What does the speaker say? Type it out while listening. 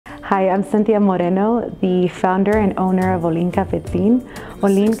Hi, I'm Cynthia Moreno, the founder and owner of Ollin Cafetzin.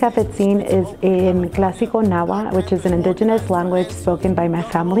 Ollin Cafetzin is in Clásico Nahua, which is an indigenous language spoken by my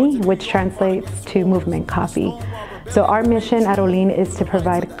family, which translates to movement coffee. So our mission at Ollin is to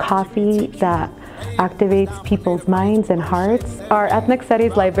provide coffee that activates people's minds and hearts. Our ethnic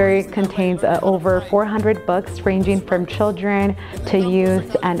studies library contains over 400 books ranging from children to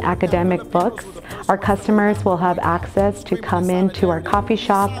youth and academic books. Our customers will have access to come into our coffee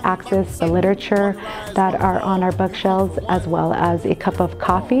shop, access the literature that are on our bookshelves, as well as a cup of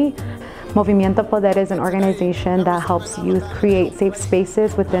coffee. Movimiento Poder is an organization that helps youth create safe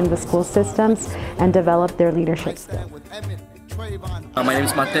spaces within the school systems and develop their leadership skills. My name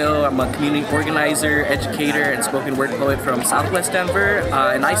is Mateo. I'm a community organizer, educator, and spoken word poet from Southwest Denver.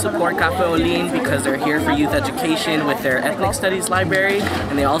 And I support Cafe Ollin because they're here for youth education with their ethnic studies library.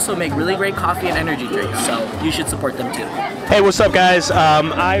 And they also make really great coffee and energy drinks, so you should support them too. Hey, what's up guys?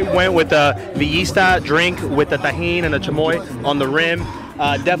 I went with the Villista drink with the tahini and the chamoy on the rim.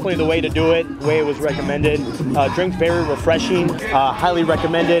 Definitely the way to do it, the way it was recommended. Drink very refreshing, highly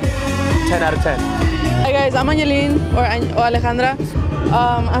recommended, 10 out of 10. Hi guys, I'm Angeline or Alejandra.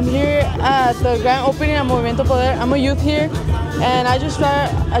 I'm here at the grand opening of Movimiento Poder. I'm a youth here, and I just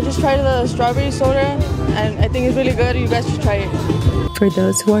tried the strawberry soda, and I think it's really good. You guys should try it. For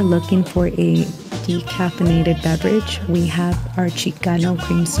those who are looking for a decaffeinated beverage, we have our Chicano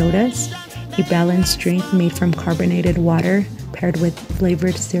cream sodas, a balanced drink made from carbonated water paired with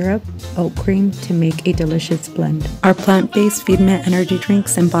flavored syrup, oat cream to make a delicious blend. Our plant-based Feedment energy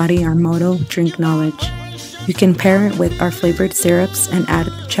drinks embody our motto, drink knowledge. You can pair it with our flavored syrups and add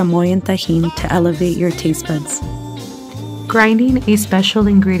chamoy and tajin to elevate your taste buds. Grinding, a special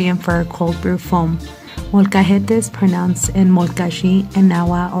ingredient for our cold brew foam. Molcajetes, pronounced in Molcají and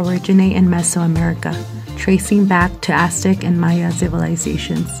Nahua, originate in Mesoamerica, tracing back to Aztec and Maya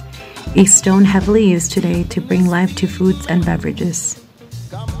civilizations. A stone heavily used today to bring life to foods and beverages.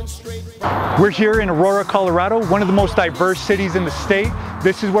 We're here in Aurora, Colorado, one of the most diverse cities in the state.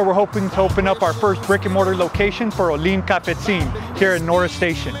 This is where we're hoping to open up our first brick-and-mortar location for Ollin Cafetzin here at Nora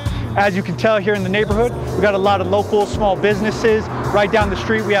Station. As you can tell here in the neighborhood, we got a lot of local small businesses. Right down the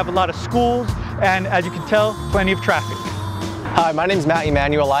street we have a lot of schools, and as you can tell, plenty of traffic. Hi, my name is Matt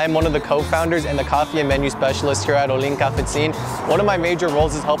Emanuel. I am one of the co-founders and the coffee and menu specialist here at Ollin Cafetzin. One of my major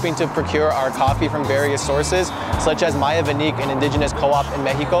roles is helping to procure our coffee from various sources, such as Maya Vinique, an indigenous co-op in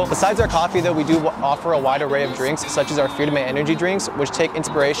Mexico. Besides our coffee, though, we do offer a wide array of drinks, such as our Feedment energy drinks, which take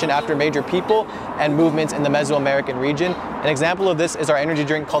inspiration after major people and movements in the Mesoamerican region. An example of this is our energy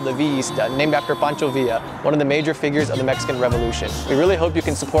drink called the Villista, named after Pancho Villa, one of the major figures of the Mexican Revolution. We really hope you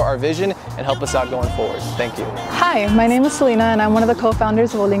can support our vision and help us out going forward. Thank you. Hi, my name is Selena, and I'm one of the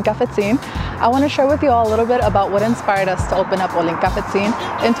co-founders of Ollin Cafetzin. I want to share with you all a little bit about what inspired us to open up Ollin Cafetzin.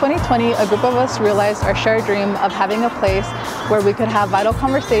 In 2020, a group of us realized our shared dream of having a place where we could have vital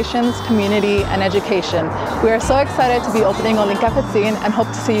conversations, community, and education. We are so excited to be opening Ollin Cafetzin and hope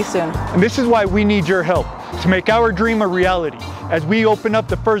to see you soon. And this is why we need your help to make our dream a reality as we open up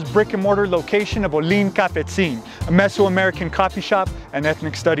the first brick-and-mortar location of Ollin Cafetzin, a Mesoamerican coffee shop and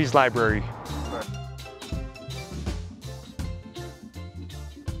ethnic studies library.